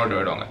பெண்கள்ல கன்வெர்ட்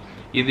ஆயிடுவாங்க.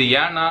 இது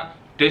ஏன்னா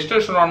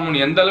டெஸ்டோஸ்டெரான் ஹார்மோன்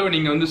எந்த அளவு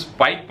நீங்க வந்து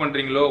ஸ்பைக்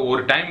பண்றீங்களோ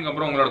ஒரு டைமுக்கு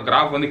அப்புறம் உங்களோட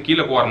கிராஃப் வந்து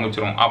கீழே போக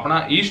ஆரம்பிச்சிடும். அப்பனா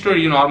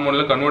ஈஸ்ட்ரோஜன்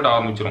ஹார்மோன்ல கன்வெர்ட் ஆக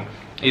ஆரம்பிச்சிடும்.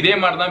 இதே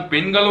மாதிரி தான்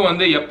பெண்களும்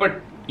வந்து எப்ப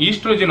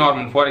ஈஸ்ட்ரோஜன்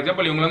ஹார்மோன் ஃபார்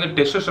எக்ஸாம்பிள் இவங்க வந்து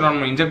டெஸ்டோஸ்டெரான்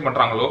ஹார்மோன் இன்ஜெக்ட்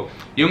பண்றாங்களோ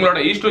இவங்களோட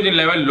ஈஸ்ட்ரோஜன்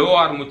லெவல் லோ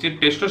ஆரம்பிச்சு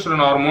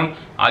டெஸ்டோஸ்டெரான் ஹார்மோன்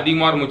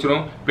அதிகமாக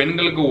ஆரம்பிச்சிடும்.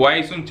 பெண்களுக்கு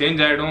வாய்ஸும்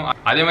சேஞ்ச் ஆயிடும்.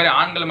 அதே மாதிரி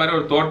ஆண்கள் மாதிரி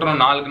ஒரு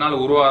தோற்றம் நாளுக்கு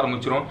நாள் உருவ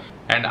ஆரம்பிச்சிடும்.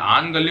 அண்ட்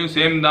ஆண்கள்லயும்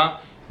சேம் தான்.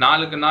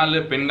 நாளுக்கு நாள்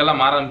பெண்கள்லாம்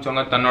மாற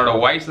ஆரம்பிச்சவங்க. தன்னோட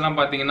வாய்ஸ் எல்லாம்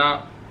பாத்தீங்கன்னா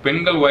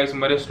பெண்கள் வாய்ஸ்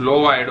மாதிரி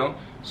ஸ்லோவாயிடும்.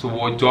 ஸோ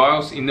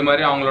ஜாய்ஸ் இந்த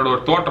மாதிரி அவங்களோட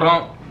ஒரு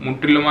தோற்றம்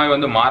முற்றிலுமாய்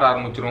வந்து மாற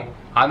ஆரம்பிச்சிடும்.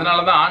 அதனால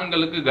தான்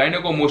ஆண்களுக்கு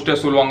கைனகோமாஸ்டியா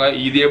சொல்லுவாங்க.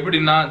 இது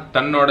எப்படின்னா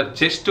தன்னோட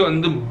செஸ்ட்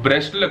வந்து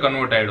பிரஸ்ட்ல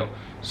கன்வெர்ட் ஆகிடும்.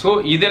 ஸோ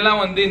இதெல்லாம்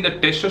வந்து இந்த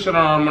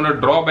டெஸ்டோஸ்டெரான் ஹார்மோனோட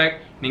ட்ராபேக்.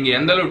 நீங்கள்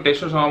எந்த அளவு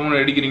டெஸ்டோஸ்டெரான்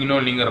ஹார்மோன் எடுக்கிறீங்களோ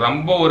நீங்கள்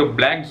ரொம்ப ஒரு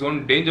பிளாக் ஜோன்,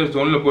 டேஞ்சர்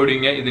ஜோனில்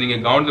போயிடுவீங்க. இது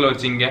நீங்கள் கவனத்தில்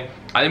வச்சுங்க.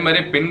 அதே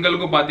மாதிரி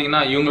பெண்களுக்கும்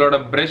பார்த்தீங்கன்னா இவங்களோட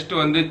பிரஸ்ட்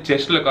வந்து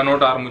செஸ்ட்டில்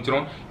கன்வெர்ட்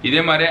ஆரம்பிச்சிடும்.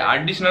 இதே மாதிரி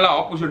அடிஷ்னலாக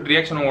ஆப்போசிட்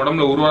ரியாக்ஷன்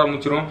உடம்புல உருவ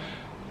ஆரம்பிச்சிடும்.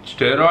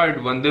 ஸ்டெராய்டு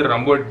வந்து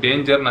ரொம்ப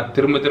டேஞ்சர். நான்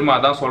திரும்ப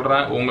அதான்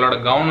சொல்கிறேன். உங்களோட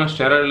கவனம்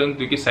ஸ்டெராய்டுன்னு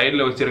தூக்கி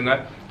சைடில் வச்சிருங்க.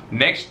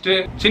 நெக்ஸ்ட்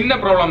சின்ன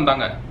ப்ராப்ளம்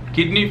தாங்க,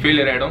 கிட்னி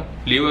ஃபெயிலியர் ஆகிடும்,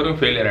 லிவரும்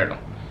ஃபெயிலியர்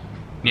ஆகிடும்.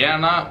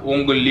 ஏன்னா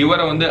உங்கள்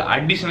லிவரை வந்து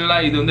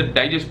அடிஷ்னலாக இது வந்து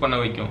டைஜஸ்ட் பண்ண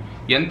வைக்கும்.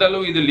 எந்த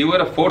அளவு இது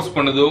லிவரை ஃபோர்ஸ்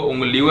பண்ணுதோ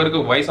உங்கள்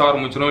லிவருக்கு வயசு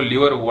ஆரம்பிச்சிடும்,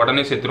 லிவர்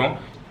உடனே செத்துரும்.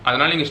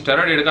 அதனால நீங்கள்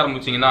ஸ்டெராய்டு எடுக்க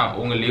ஆரம்பிச்சிங்கன்னா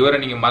உங்கள் லிவரை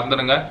நீங்கள்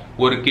மறந்துடுங்க.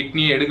 ஒரு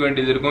கிட்னியை எடுக்க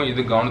வேண்டியது இருக்கும்.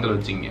 இது கவனத்தில்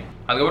வச்சுங்க.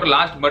 அதுக்கப்புறம்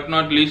லாஸ்ட் பட்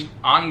நாட் லீஸ்ட்,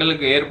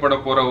 ஆண்களுக்கு ஏற்பட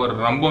போகிற ஒரு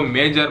ரொம்ப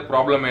மேஜர்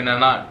ப்ராப்ளம்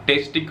என்னன்னா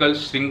டெஸ்டிக்கல்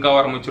ஷ்ரிங்க் ஆக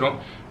ஆரம்பிச்சிடும்.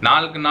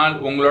 நாளுக்கு நாள்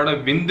உங்களோட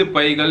விந்து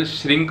பைகள்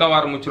ஷ்ரிங்க் ஆக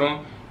ஆரம்பிச்சிடும்.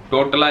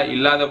 டோட்டலாக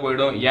இல்லாத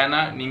போயிடும். ஏன்னா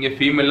நீங்கள்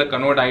ஃபீமேலில்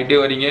கன்வெர்ட் ஆகிட்டே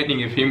வரீங்க,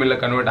 நீங்கள்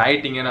ஃபீமேலில் கன்வெர்ட்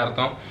ஆகிட்டீங்கன்னு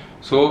அர்த்தம்.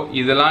 ஸோ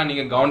இதெல்லாம்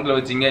நீங்கள் கவனத்தில்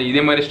வச்சிங்க.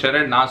 இதே மாதிரி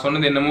ஸ்டெராய்டு நான்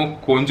சொன்னது என்னமோ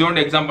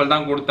கொஞ்சோண்டு எக்ஸாம்பிள்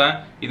தான் கொடுத்தேன்.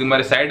 இது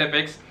மாதிரி சைடு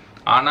எஃபெக்ட்ஸ்,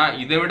 ஆனால்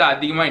இதை விட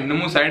அதிகமாக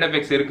இன்னமும் சைடு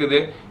எஃபெக்ட்ஸ்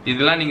இருக்குது.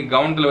 இதெல்லாம் நீங்கள்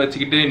கவனத்தில்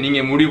வச்சுக்கிட்டு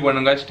நீங்கள் முடிவு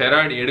பண்ணுங்கள்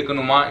ஸ்டெராய்டு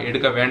எடுக்கணுமா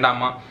எடுக்க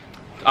வேண்டாமா.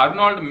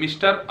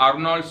 மிஸ்டர்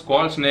அர்னால்ட்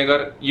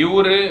ஸ்குவால்ஸ்நேகர்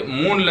இவரு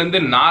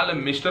 3லேருந்து 4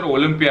 மிஸ்டர்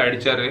ஒலிம்பியா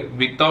அடிச்சாரு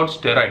வித்தவுட்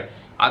ஸ்டெராய்டு.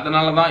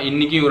 அதனால தான்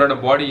இன்னைக்கு இவரோட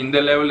பாடி இந்த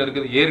லெவலில்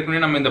இருக்குது. ஏற்கனவே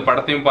நம்ம இந்த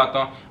படத்தையும்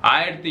பார்த்தோம்.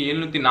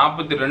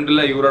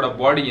 1742 இவரோட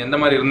பாடி எந்த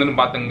மாதிரி இருந்துன்னு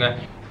பார்த்துங்க.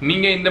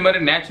 நீங்கள் இந்த மாதிரி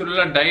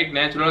நேச்சுரலாக டயட்,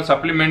 நேச்சுரலாக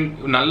சப்ளிமெண்ட்,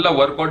 நல்லா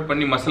ஒர்க் அவுட்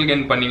பண்ணி மசில்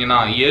கெயின் பண்ணீங்கன்னா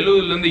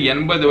 70லேருந்து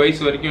 80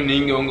 வயசு வரைக்கும்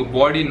நீங்கள் உங்கள்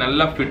பாடி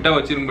நல்லா ஃபிட்டாக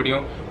வச்சிருக்க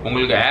முடியும்.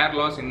 உங்களுக்கு ஏர்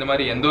லாஸ் இந்த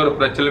மாதிரி எந்த ஒரு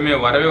பிரச்சனையுமே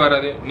வரவே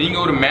வராது.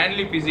 நீங்கள் ஒரு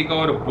மேன்லி ஃபிசிக்காக,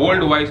 ஒரு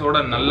போல்டு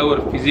வாய்ஸோட நல்ல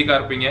ஒரு ஃபிசிக்காக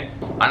இருப்பீங்க.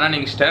 ஆனால்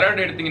நீங்கள்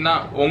ஸ்டெராய்டு எடுத்தீங்கன்னா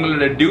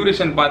உங்களோட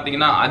டியூரேஷன்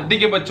பார்த்தீங்கன்னா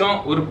அதிகபட்சம்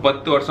ஒரு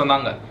 10 வருஷம்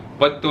தாங்க.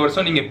 10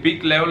 வருஷம் நீங்கள்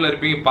பீக் லெவலில்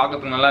இருப்பீங்க,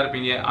 பார்க்கறதுக்கு நல்லா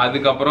இருப்பீங்க.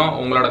 அதுக்கப்புறம்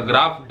உங்களோட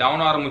கிராஃப்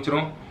டவுன்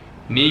ஆரம்பிச்சிடும்.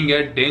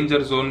 நீங்கள்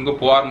டேஞ்சர் ஜோனுக்கு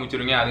போக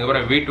ஆரம்பிச்சிருவீங்க.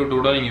 அதுக்கப்புறம் வீட்டு விட்டு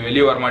கூட நீங்கள்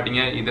வெளியே வர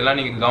மாட்டீங்க. இதெல்லாம்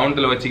நீங்கள்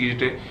கவனத்தில்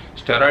வச்சுக்கிட்டு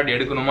ஸ்டெராய்டு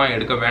எடுக்கணுமா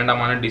எடுக்க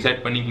வேண்டாமான்னு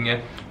டிசைட் பண்ணிக்கிங்க.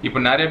 இப்போ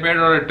நிறைய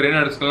பேரோட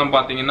ட்ரெயினர்ஸ்க்கெல்லாம்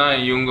பார்த்தீங்கன்னா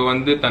இவங்க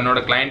வந்து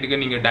தன்னோட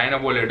கிளைண்ட்டுக்கு நீங்கள்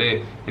டைனபோல் எடு,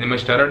 இந்த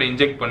மாதிரி ஸ்டெராய்டு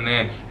இன்ஜெக்ட் பண்ணு,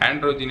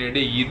 ஆண்ட்ரோஜின்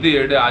எடு, இது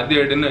எடு, அது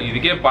எடுன்னு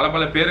இதுக்கே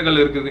பல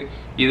பேர்கள் இருக்குது.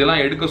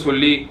 இதெல்லாம் எடுக்க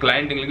சொல்லி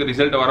கிளைண்ட்டுங்களுக்கு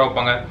ரிசல்ட் வர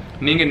வைப்பாங்க.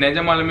 நீங்கள்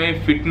நிஜமாலுமே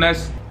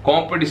ஃபிட்னஸ்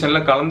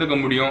காம்படிஷனில் கலந்துக்க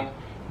முடியும்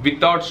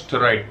வித்தவுட்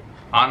ஸ்டெராய்டு.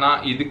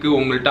 ஆனால் இதுக்கு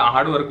உங்கள்கிட்ட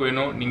ஹார்ட் ஒர்க்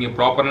வேணும். நீங்கள்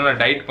ப்ராப்பரான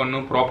டயட்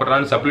பண்ணணும்,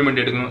 ப்ராப்பரான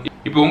சப்ளிமெண்ட் எடுக்கணும்.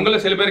 இப்போ உங்களை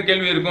சில பேர்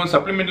கேள்வி இருக்கும்,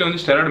 சப்ளிமெண்ட்டில்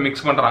வந்து ஸ்டெராய்டு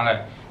மிக்ஸ் பண்ணுறாங்க.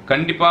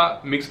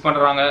 கண்டிப்பாக மிக்ஸ்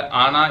பண்ணுறாங்க.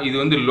 ஆனால் இது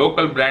வந்து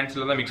லோக்கல்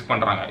பிராண்ட்ஸில் தான் மிக்ஸ்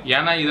பண்ணுறாங்க.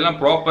 ஏன்னா இதெல்லாம்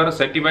proper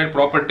certified,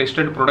 proper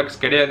tested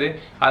products கிடையாது.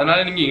 அதனால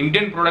நீங்கள்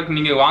இந்தியன் ப்ராடக்ட்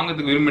நீங்கள்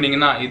வாங்குறதுக்கு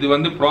விரும்புனீங்கன்னா இது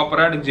வந்து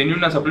ப்ராப்பராக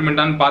ஜென்யூனாக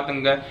சப்ளிமெண்ட்டானு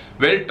பார்த்துங்க.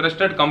 வெல்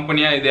ட்ரஸ்டட்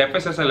கம்பெனியாக, இது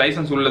FSSAI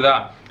லைசன்ஸ் உள்ளதா,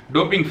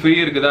 டோப்பிங் ஃப்ரீ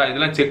இருக்குதா,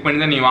 இதெல்லாம் செக் பண்ணி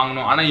தான் நீ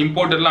வாங்கணும். ஆனால்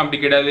இம்போர்ட்டட்லாம் அப்படி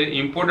கிடையாது.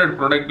 இம்போர்ட்டட்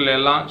ப்ராடக்ட்ல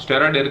எல்லாம்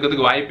ஸ்டெராய்டு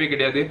இருக்கிறதுக்கு வாய்ப்பே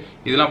கிடையாது.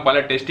 இதெல்லாம் பல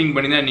டெஸ்டிங்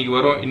பண்ணி தான் இன்னைக்கு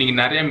வரும். இன்னைக்கு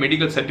நிறைய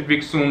மெடிக்கல்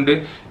சர்டிஃபிகேட்ஸும் உண்டு.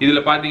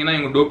 இதில் பார்த்தீங்கன்னா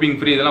இவங்க டோப்பிங்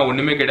ஃப்ரீ இதெல்லாம்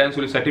ஒன்றுமே கிடையாதுன்னு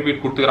சொல்லி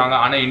சர்டிஃபிகேட் கொடுத்துக்கிறாங்க.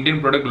 ஆனால்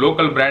இந்தியன் ப்ராடக்ட்,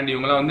 லோக்கல் பிராண்ட்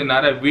இவங்கலாம் வந்து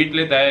நிறைய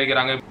வீட்டிலே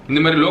தயாரிக்கிறாங்க.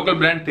 இந்த மாதிரி லோக்கல்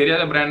பிராண்ட்,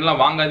 தெரியாத பிராண்ட்லாம்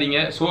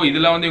வாங்காதீங்க. ஸோ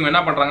இதெல்லாம் வந்து இவங்க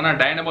என்ன பண்ணுறாங்கன்னா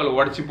டைனபால்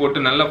உடச்சி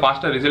போட்டு நல்ல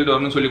ஃபாஸ்ட்டாக ரிசல்ட்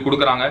வரும்னு சொல்லி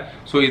கொடுக்குறாங்க.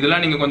 ஸோ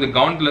இதெல்லாம் நீங்கள் கொஞ்சம்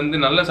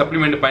கவனத்துலேருந்து நல்ல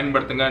சப்ளிமெண்ட்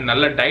பயன்படுத்துங்க,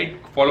 நல்ல டயட்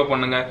ஃபாலோ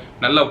பண்ணுங்க,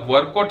 நல்ல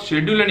ஒர்க் அவுட்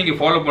ஷெட்யூலை நீங்கள்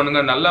ஃபாலோ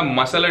பண்ணுங்க, நல்ல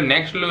மசிலை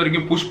நெக்ஸ்ட் லெவல்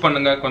வரைக்கும் புஷ்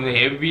பண்ணுங்க. கொஞ்சம்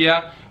ஹெவியா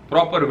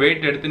ப்ராப்பர்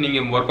வெயிட் எடுத்து நீங்க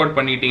ஒர்க் அவுட்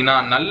பண்ணிட்டீங்கன்னா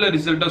நல்ல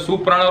ரிசல்ட்டா,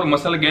 சூப்பரான ஒரு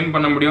மசிலை கெயின்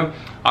பண்ண முடியும்.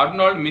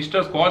 அர்னால்ட்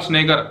மிஸ்டர்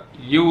ஸ்குவால்ஸ்நேகர்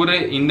இவரு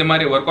இந்த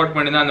மாதிரி ஒர்க் அவுட்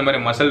பண்ணி தான் அந்த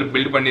மாதிரி மசில்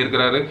பில்ட்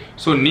பண்ணியிருக்கிறாரு.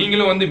 ஸோ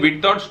நீங்களும் வந்து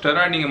வித்தவுட்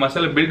ஸ்டெராய்டு நீங்க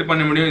மசிலை பில்ட்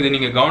பண்ண முடியும். இது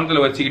நீங்க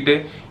கவனத்தில் வச்சுக்கிட்டு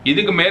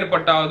இதுக்கு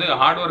மேற்பட்டாவது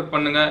ஹார்ட் ஒர்க்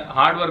பண்ணுங்க.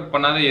 ஹார்ட் ஒர்க்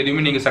பண்ணாத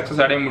எதுவுமே நீங்க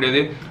சக்சஸ் அடைய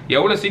முடியாது.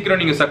 எவ்வளவு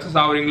சீக்கிரம் நீங்க சக்சஸ்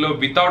ஆகுறீங்களோ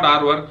வித்தவுட்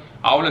ஹார்ட் ஒர்க்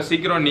அவ்வளோ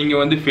சீக்கிரம் நீங்கள்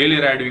வந்து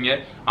ஃபெயிலியர் ஆகிடுவீங்க.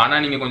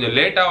 ஆனால் நீங்கள் கொஞ்சம்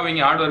லேட்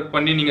ஆவீங்க ஹார்ட் ஒர்க்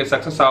பண்ணி நீங்கள்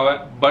சக்ஸஸ் ஆக.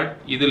 பட்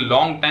இது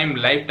லாங் டைம்,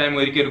 லைஃப் டைம்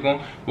வரைக்கும் இருக்கும்.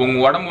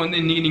 உங்கள் உடம்பு வந்து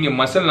இன்னைக்கு நீங்கள்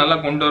மசில் நல்லா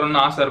கொண்டு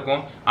வரணும்னு ஆசை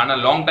இருக்கும்.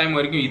 ஆனால் லாங் டைம்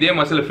வரைக்கும் இதே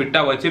மசில்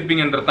ஃபிட்டாக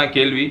வச்சிருப்பீங்கன்றது தான்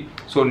கேள்வி.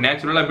 ஸோ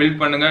நேச்சுரலாக பில்ட்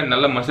பண்ணுங்க,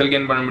 நல்ல மசில்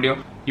கெயின் பண்ண முடியும்.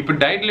 இப்போ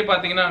டயட்லேயே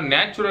பார்த்தீங்கன்னா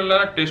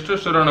நேச்சுரலாக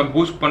டெஸ்டோஸ்டெரானை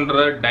பூஸ்ட்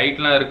பண்ணுற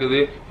டயட்லாம்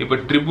இருக்குது. இப்போ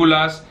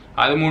ட்ரிபுலாஸ்,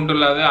 அது மட்டும்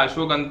இல்லாத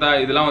அஸ்வகந்தா,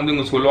 இதெல்லாம் வந்து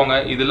இங்க சொல்லுவாங்க.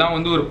 இதெல்லாம்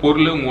வந்து ஒரு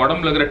பொருள் உங்க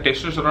உடம்புல இருக்கிற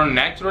டெஸ்டோஸ்டெரான்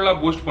நேச்சுரலா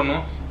பூஸ்ட்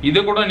பண்ணும். இதை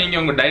கூட நீங்க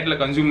உங்க டயட்ல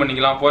கன்சியூம்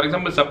பண்ணிக்கலாம். ஃபார்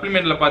எக்ஸாம்பிள்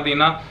சப்ளிமெண்ட்ல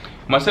பாத்தீங்கன்னா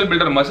muscle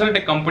filter, muscle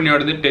tech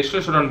கம்பெனியோடது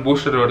testosterone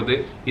booster வருது.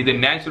 இது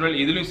நேச்சுரல்.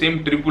 இதுலயும் சேம்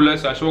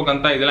ட்ரிபுலஸ்,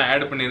 அஸ்வகந்தா இதெல்லாம்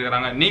ஆட்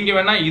பண்ணிருக்காங்க. நீங்க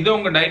வேணா இதை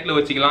உங்க டயட்ல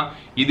வச்சுக்கலாம்.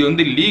 இது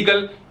வந்து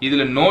லீகல்.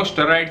 இதுல நோ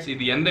ஸ்டெராய்ட்ஸ்.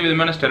 இது எந்த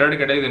விதமான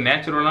ஸ்டெராய்டு கிடையாது. இது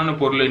நேச்சுரலான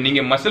பொருள்.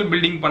 நீங்க மசில்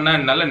பில்டிங் பண்ண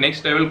நல்ல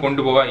நெக்ஸ்ட் லெவல்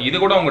கொண்டு போக இது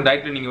கூட உங்க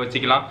டயட்ல நீங்க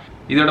வச்சுக்கலாம்.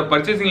 இதோட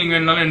பர்ச்சேசிங் லிங்க்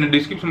வேணும்னாலும் இந்த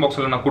டிஸ்கிரிப்ஷன்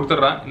பாக்ஸ்ல நான்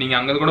கொடுத்துறேன். நீங்க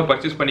அங்க கூட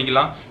பர்ச்சேஸ்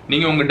பண்ணிக்கலாம்.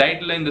 நீங்க உங்க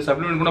டயட்ல இந்த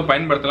சப்ளிமெண்ட் கூட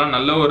பயன்படுத்தலாம்.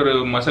 நல்ல ஒரு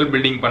மசில்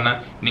பில்டிங் பண்ண.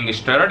 நீங்க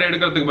ஸ்டெராய்டு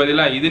எடுக்கிறதுக்கு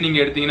பதிலா இது நீங்க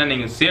எடுத்தீங்கன்னா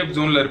நீங்க சேஃப்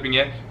ஜோன்ல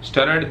இருப்பீங்க.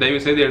 ஸ்டெராய்டு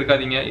தயவு செய்து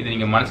எடுக்காதீங்க. இது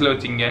நீங்க மனசுல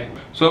வச்சுக்கங்க.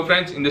 சோ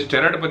ஃப்ரெண்ட்ஸ், இந்த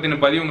ஸ்டெராய்டு பத்தின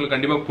பதிவு உங்களுக்கு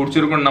கண்டிப்பா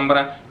பிடிச்சிருக்கும்னு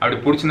நம்புறேன். அப்படி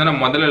பிடிச்சிருந்தா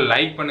முதல்ல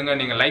லைக் பண்ணுங்க.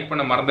 நீங்க லைக்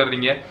பண்ண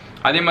மறந்துடுறீங்க.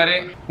 அதே மாதிரி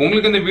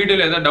உங்களுக்கு இந்த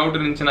வீடியோல ஏதாவது டவுட்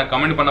இருந்துச்சுன்னா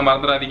கமெண்ட் பண்ண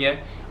மறந்துடாதீங்க.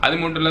 அது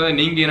மட்டும் இல்லாத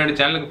நீங்க என்னோட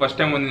சேனலுக்கு ஃபர்ஸ்ட்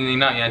டைம்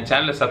வந்தீங்கன்னா என்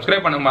சேனலை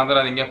சப்ஸ்கிரைப் பண்ண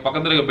மறந்துடாதீங்க.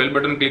 பக்கத்துல இருக்க பெல்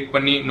பட்டன் கிளிக்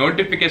பண்ணி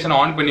நோட்டிபிகேஷன்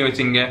ஆன் பண்ணி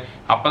வச்சுங்க.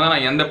 அப்பதான்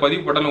நான் எந்த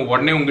பதிவு போட்டாலும்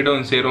உடனே உங்ககிட்ட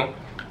வந்து சேரும்.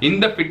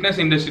 இந்த ஃபிட்னஸ்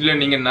இண்டஸ்ட்ரியில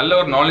நீங்க நல்ல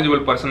ஒரு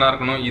நாலேஜபிள் பர்சனா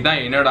இருக்கணும். இதான்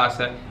என்னோட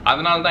ஆசை.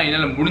 அதனால தான்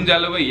என்னால முடிஞ்ச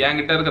அளவு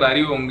என்கிட்ட இருக்கிற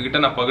அறிவு உங்ககிட்ட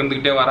நான்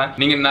பகிர்ந்துகிட்டே வரேன்.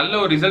 நீங்க நல்ல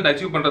ஒரு ரிசல்ட்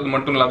அச்சீவ் பண்றது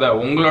மட்டும் இல்லாத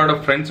உங்களோட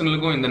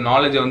ஃப்ரெண்ட்ஸுங்களுக்கும் இந்த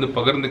நாலேஜை வந்து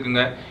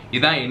பகிர்ந்துக்குங்க.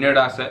 இதான் என்னோட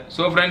ஆசை.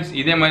 ஸோ ஃப்ரெண்ட்ஸ்,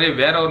 இதே மாதிரி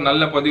வேற ஒரு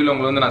நல்ல பதிவில்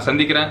உங்களை வந்து நான்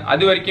சந்திக்கிறேன்.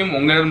 அது வரைக்கும்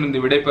உங்களிடம்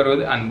இருந்து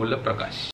விடைபெறுவது அன்புள்ள பிரகாஷ்.